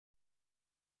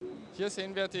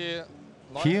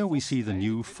Here we see the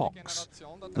new Fox,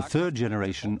 the third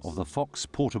generation of the Fox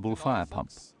portable fire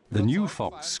pump. The new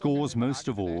Fox scores most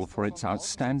of all for its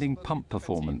outstanding pump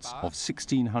performance of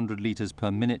 1600 litres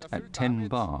per minute at 10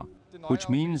 bar, which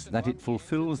means that it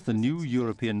fulfills the new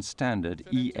European standard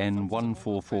EN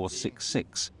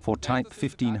 14466 for Type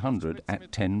 1500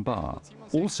 at 10 bar.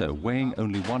 Also weighing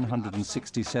only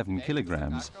 167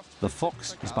 kilograms, the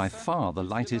Fox is by far the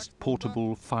lightest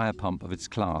portable fire pump of its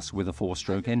class with a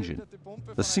four-stroke engine.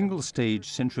 The single-stage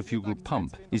centrifugal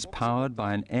pump is powered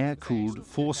by an air-cooled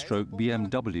four-stroke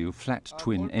BMW flat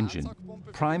twin engine.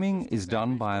 Priming is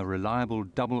done by a reliable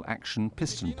double-action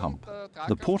piston pump.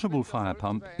 The portable fire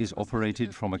pump is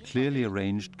operated from a clearly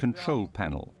arranged control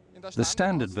panel. The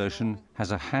standard version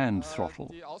has a hand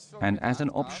throttle, and as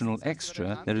an optional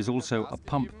extra, there is also a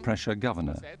pump pressure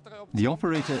governor. The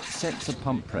operator sets a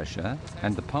pump pressure,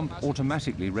 and the pump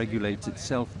automatically regulates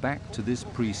itself back to this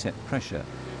preset pressure,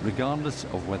 regardless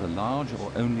of whether large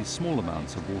or only small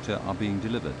amounts of water are being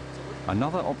delivered.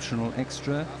 Another optional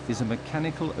extra is a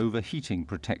mechanical overheating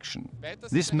protection.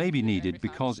 This may be needed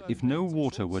because if no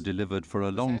water were delivered for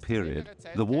a long period,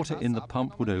 the water in the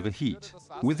pump would overheat.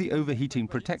 With the overheating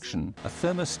protection, a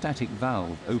thermostatic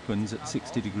valve opens at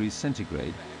 60 degrees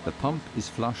centigrade. The pump is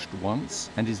flushed once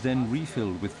and is then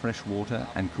refilled with fresh water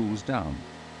and cools down.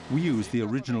 We use the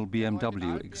original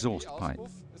BMW exhaust pipe.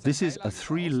 This is a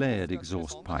three-layered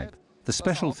exhaust pipe. The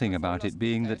special thing about it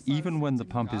being that even when the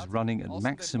pump is running at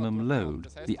maximum load,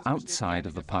 the outside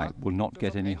of the pipe will not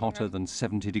get any hotter than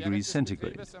 70 degrees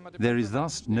centigrade. There is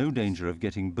thus no danger of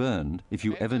getting burned if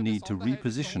you ever need to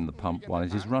reposition the pump while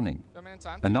it is running.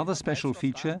 Another special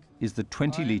feature is the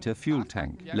 20-litre fuel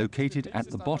tank, located at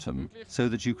the bottom so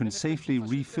that you can safely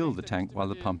refill the tank while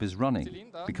the pump is running,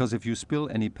 because if you spill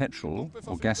any petrol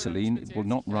or gasoline, it will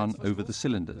not run over the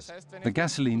cylinders. The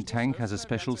gasoline tank has a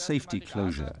special safety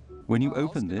closure. When you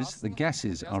open this, the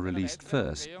gases are released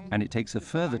first, and it takes a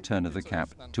further turn of the cap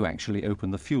to actually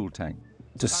open the fuel tank.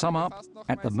 To sum up,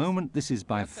 at the moment this is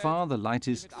by far the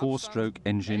lightest four-stroke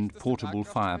engined portable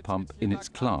fire pump in its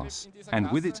class, and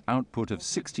with its output of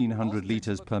 1600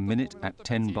 litres per minute at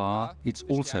 10 bar, it's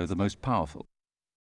also the most powerful.